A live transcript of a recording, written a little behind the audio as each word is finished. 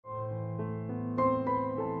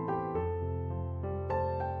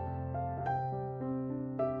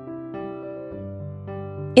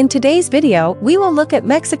In today's video, we will look at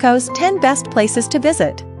Mexico's 10 best places to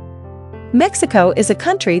visit. Mexico is a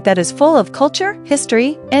country that is full of culture,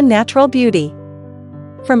 history, and natural beauty.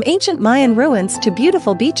 From ancient Mayan ruins to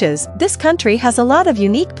beautiful beaches, this country has a lot of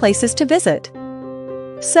unique places to visit.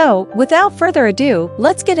 So, without further ado,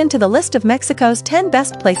 let's get into the list of Mexico's 10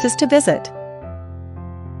 best places to visit.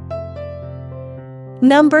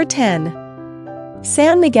 Number 10.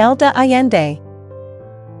 San Miguel de Allende.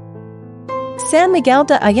 San Miguel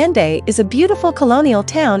de Allende is a beautiful colonial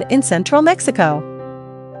town in central Mexico.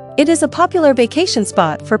 It is a popular vacation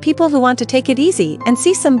spot for people who want to take it easy and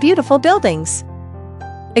see some beautiful buildings.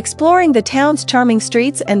 Exploring the town's charming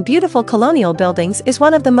streets and beautiful colonial buildings is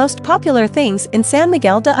one of the most popular things in San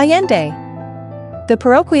Miguel de Allende. The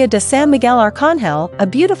Parroquia de San Miguel Arcangel, a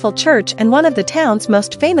beautiful church and one of the town's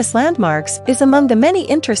most famous landmarks, is among the many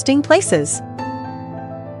interesting places.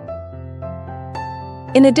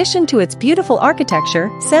 In addition to its beautiful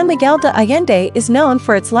architecture, San Miguel de Allende is known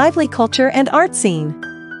for its lively culture and art scene.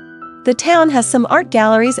 The town has some art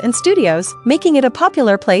galleries and studios, making it a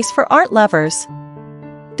popular place for art lovers.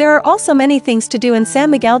 There are also many things to do in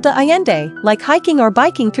San Miguel de Allende, like hiking or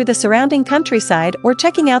biking through the surrounding countryside or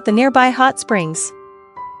checking out the nearby hot springs.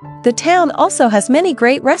 The town also has many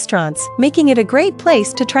great restaurants, making it a great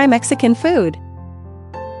place to try Mexican food.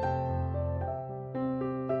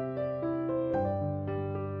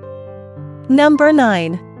 Number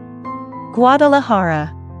 9.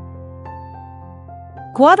 Guadalajara.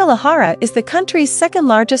 Guadalajara is the country's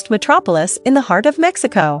second-largest metropolis in the heart of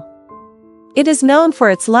Mexico. It is known for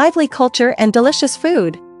its lively culture and delicious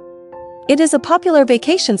food. It is a popular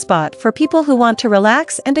vacation spot for people who want to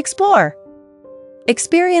relax and explore.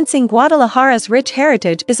 Experiencing Guadalajara's rich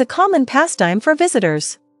heritage is a common pastime for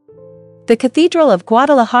visitors. The Cathedral of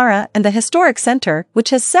Guadalajara and the Historic Center,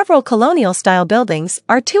 which has several colonial-style buildings,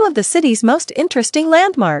 are two of the city's most interesting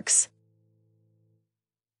landmarks.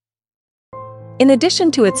 In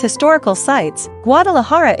addition to its historical sites,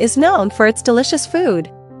 Guadalajara is known for its delicious food.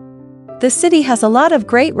 The city has a lot of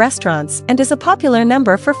great restaurants and is a popular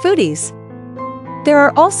number for foodies. There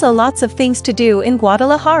are also lots of things to do in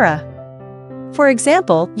Guadalajara. For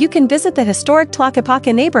example, you can visit the historic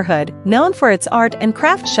Tlaquepaque neighborhood, known for its art and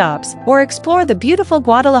craft shops, or explore the beautiful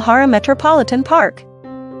Guadalajara Metropolitan Park.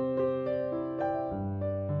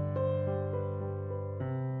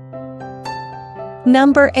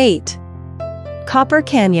 Number 8. Copper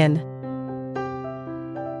Canyon.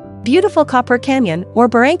 Beautiful Copper Canyon, or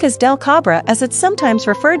Barrancas del Cabra as it's sometimes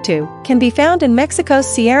referred to, can be found in Mexico's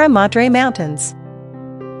Sierra Madre Mountains.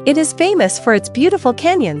 It is famous for its beautiful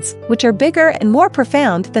canyons, which are bigger and more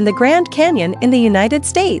profound than the Grand Canyon in the United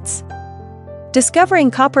States. Discovering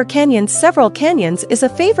Copper Canyon's several canyons is a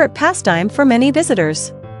favorite pastime for many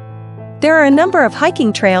visitors. There are a number of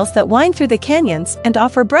hiking trails that wind through the canyons and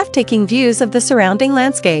offer breathtaking views of the surrounding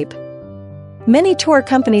landscape. Many tour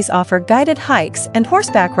companies offer guided hikes and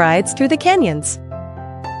horseback rides through the canyons.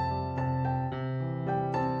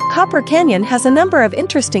 Copper Canyon has a number of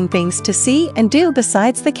interesting things to see and do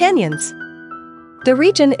besides the canyons. The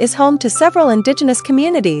region is home to several indigenous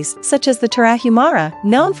communities, such as the Tarahumara,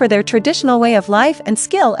 known for their traditional way of life and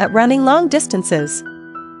skill at running long distances.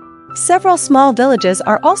 Several small villages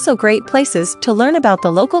are also great places to learn about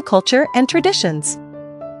the local culture and traditions.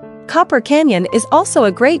 Copper Canyon is also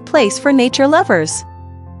a great place for nature lovers.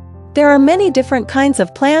 There are many different kinds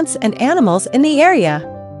of plants and animals in the area.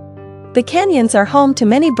 The canyons are home to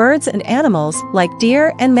many birds and animals, like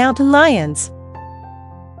deer and mountain lions.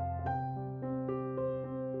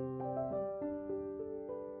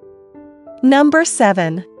 Number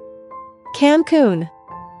 7. Cancun.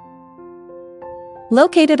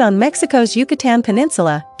 Located on Mexico's Yucatan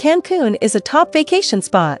Peninsula, Cancun is a top vacation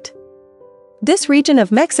spot. This region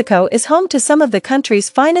of Mexico is home to some of the country's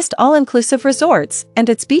finest all-inclusive resorts, and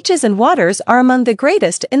its beaches and waters are among the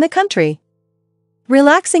greatest in the country.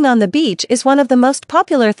 Relaxing on the beach is one of the most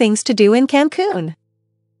popular things to do in Cancun.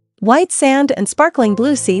 White sand and sparkling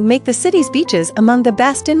blue sea make the city's beaches among the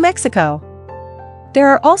best in Mexico. There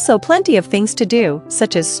are also plenty of things to do,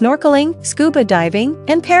 such as snorkeling, scuba diving,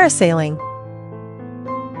 and parasailing.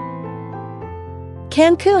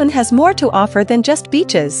 Cancun has more to offer than just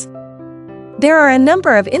beaches. There are a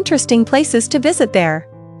number of interesting places to visit there.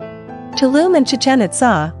 Tulum and Chichen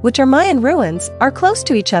Itza, which are Mayan ruins, are close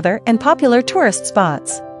to each other and popular tourist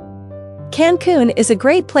spots. Cancun is a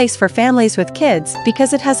great place for families with kids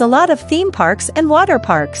because it has a lot of theme parks and water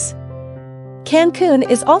parks. Cancun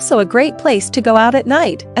is also a great place to go out at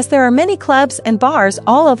night, as there are many clubs and bars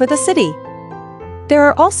all over the city. There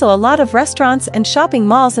are also a lot of restaurants and shopping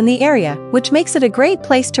malls in the area, which makes it a great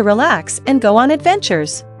place to relax and go on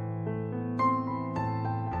adventures.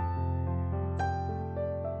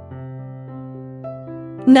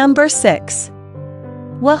 Number 6.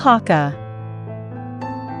 Oaxaca.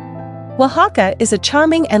 Oaxaca is a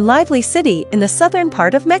charming and lively city in the southern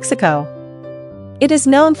part of Mexico. It is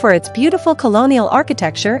known for its beautiful colonial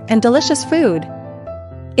architecture and delicious food.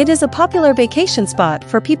 It is a popular vacation spot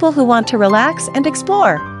for people who want to relax and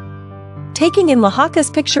explore. Taking in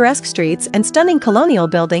Oaxaca's picturesque streets and stunning colonial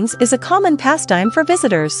buildings is a common pastime for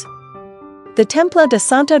visitors. The Templo de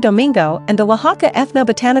Santo Domingo and the Oaxaca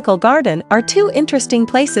Ethno-Botanical Garden are two interesting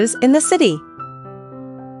places in the city.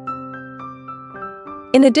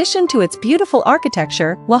 In addition to its beautiful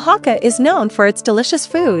architecture, Oaxaca is known for its delicious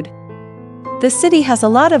food. The city has a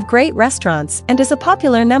lot of great restaurants and is a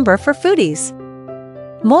popular number for foodies.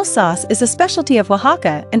 Mole sauce is a specialty of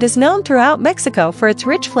Oaxaca and is known throughout Mexico for its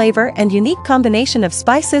rich flavor and unique combination of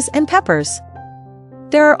spices and peppers.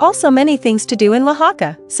 There are also many things to do in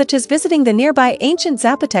Oaxaca, such as visiting the nearby ancient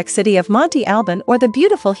Zapotec city of Monte Alban or the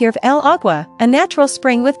beautiful Here of El Agua, a natural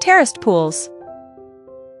spring with terraced pools.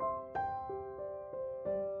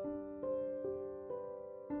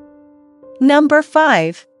 Number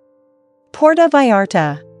 5. Puerto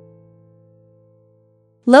Vallarta.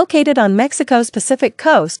 Located on Mexico's Pacific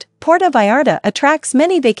coast, Puerto Vallarta attracts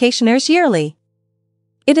many vacationers yearly.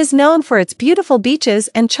 It is known for its beautiful beaches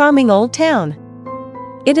and charming old town.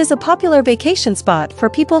 It is a popular vacation spot for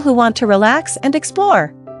people who want to relax and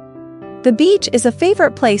explore. The beach is a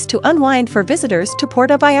favorite place to unwind for visitors to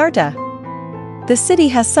Puerto Vallarta. The city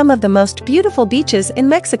has some of the most beautiful beaches in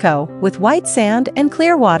Mexico, with white sand and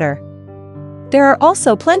clear water. There are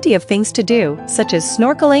also plenty of things to do, such as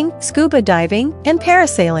snorkeling, scuba diving, and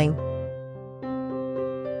parasailing.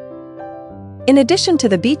 In addition to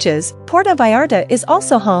the beaches, Puerto Vallarta is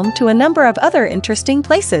also home to a number of other interesting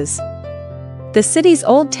places. The city's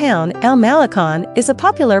old town, El Malecon, is a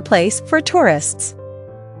popular place for tourists.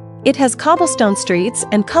 It has cobblestone streets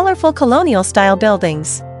and colorful colonial-style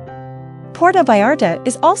buildings. Puerto Vallarta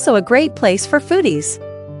is also a great place for foodies.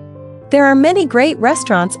 There are many great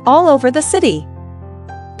restaurants all over the city.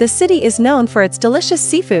 The city is known for its delicious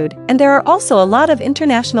seafood, and there are also a lot of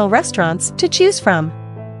international restaurants to choose from.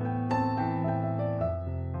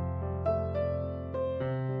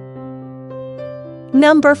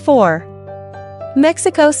 Number 4.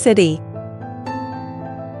 Mexico City.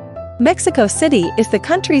 Mexico City is the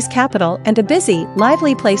country's capital and a busy,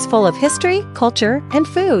 lively place full of history, culture, and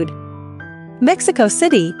food. Mexico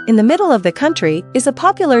City, in the middle of the country, is a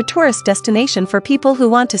popular tourist destination for people who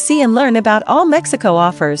want to see and learn about all Mexico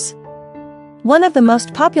offers. One of the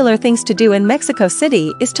most popular things to do in Mexico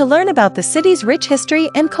City is to learn about the city's rich history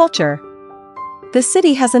and culture. The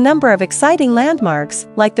city has a number of exciting landmarks,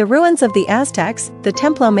 like the ruins of the Aztecs, the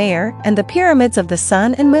Templo Mayor, and the pyramids of the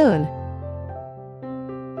Sun and Moon.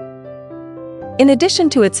 In addition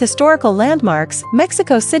to its historical landmarks,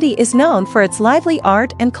 Mexico City is known for its lively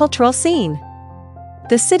art and cultural scene.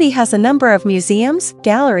 The city has a number of museums,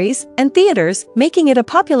 galleries, and theaters, making it a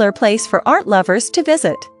popular place for art lovers to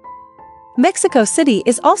visit. Mexico City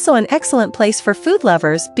is also an excellent place for food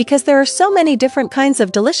lovers because there are so many different kinds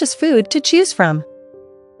of delicious food to choose from.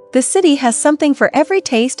 The city has something for every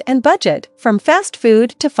taste and budget, from fast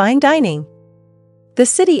food to fine dining. The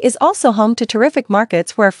city is also home to terrific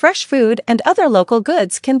markets where fresh food and other local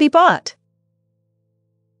goods can be bought.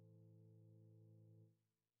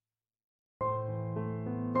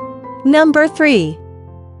 Number 3.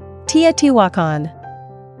 Teotihuacan.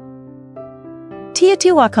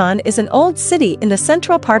 Teotihuacan is an old city in the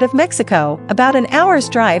central part of Mexico, about an hour's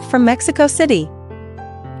drive from Mexico City.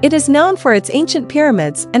 It is known for its ancient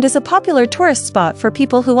pyramids and is a popular tourist spot for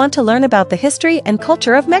people who want to learn about the history and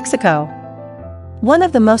culture of Mexico. One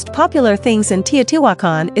of the most popular things in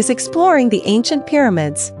Teotihuacan is exploring the ancient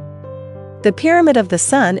pyramids. The Pyramid of the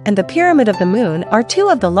Sun and the Pyramid of the Moon are two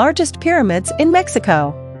of the largest pyramids in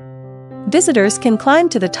Mexico. Visitors can climb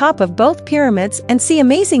to the top of both pyramids and see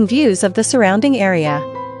amazing views of the surrounding area.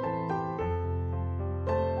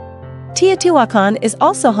 Teotihuacan is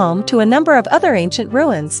also home to a number of other ancient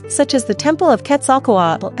ruins, such as the Temple of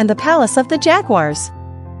Quetzalcoatl and the Palace of the Jaguars.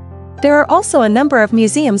 There are also a number of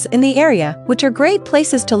museums in the area, which are great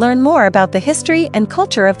places to learn more about the history and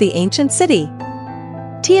culture of the ancient city.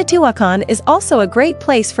 Teotihuacan is also a great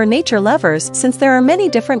place for nature lovers since there are many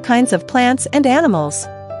different kinds of plants and animals.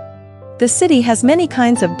 The city has many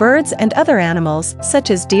kinds of birds and other animals,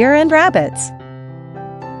 such as deer and rabbits.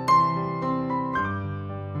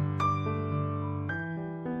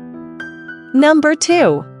 Number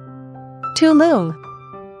 2. Tulum.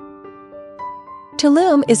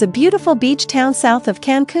 Tulum is a beautiful beach town south of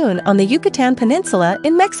Cancun on the Yucatan Peninsula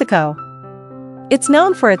in Mexico. It's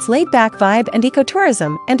known for its laid-back vibe and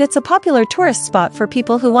ecotourism, and it's a popular tourist spot for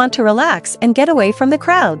people who want to relax and get away from the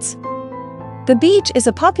crowds. The beach is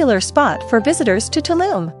a popular spot for visitors to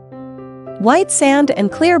Tulum. White sand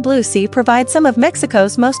and clear blue sea provide some of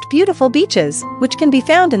Mexico's most beautiful beaches, which can be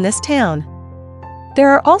found in this town. There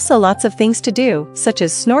are also lots of things to do, such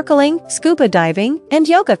as snorkeling, scuba diving, and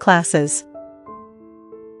yoga classes.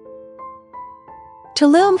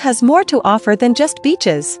 Tulum has more to offer than just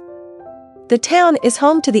beaches. The town is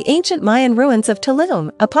home to the ancient Mayan ruins of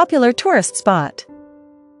Tulum, a popular tourist spot.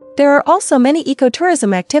 There are also many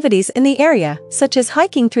ecotourism activities in the area, such as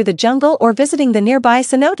hiking through the jungle or visiting the nearby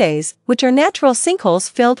cenotes, which are natural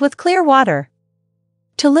sinkholes filled with clear water.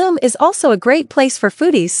 Tulum is also a great place for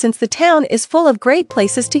foodies since the town is full of great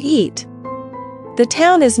places to eat. The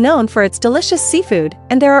town is known for its delicious seafood,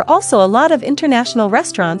 and there are also a lot of international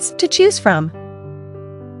restaurants to choose from.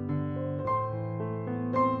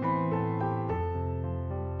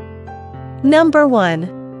 Number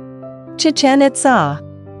 1. Chichen Itza.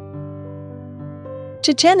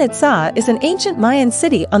 Chichen Itza is an ancient Mayan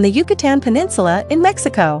city on the Yucatan Peninsula in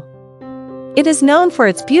Mexico. It is known for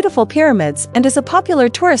its beautiful pyramids and is a popular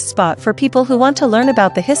tourist spot for people who want to learn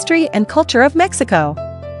about the history and culture of Mexico.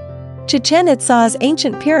 Chichen Itza's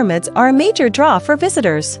ancient pyramids are a major draw for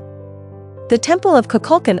visitors. The Temple of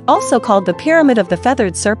Kukulkan, also called the Pyramid of the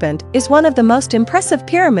Feathered Serpent, is one of the most impressive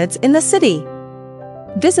pyramids in the city.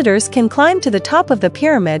 Visitors can climb to the top of the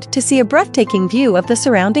pyramid to see a breathtaking view of the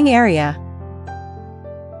surrounding area.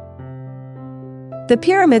 The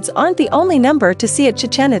pyramids aren't the only number to see at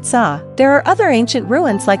Chichen Itza. There are other ancient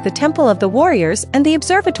ruins like the Temple of the Warriors and the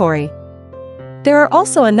Observatory. There are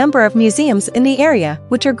also a number of museums in the area,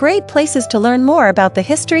 which are great places to learn more about the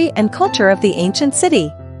history and culture of the ancient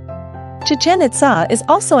city. Chichen Itza is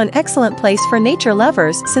also an excellent place for nature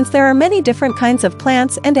lovers since there are many different kinds of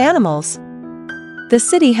plants and animals. The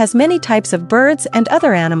city has many types of birds and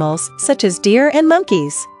other animals, such as deer and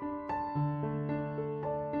monkeys.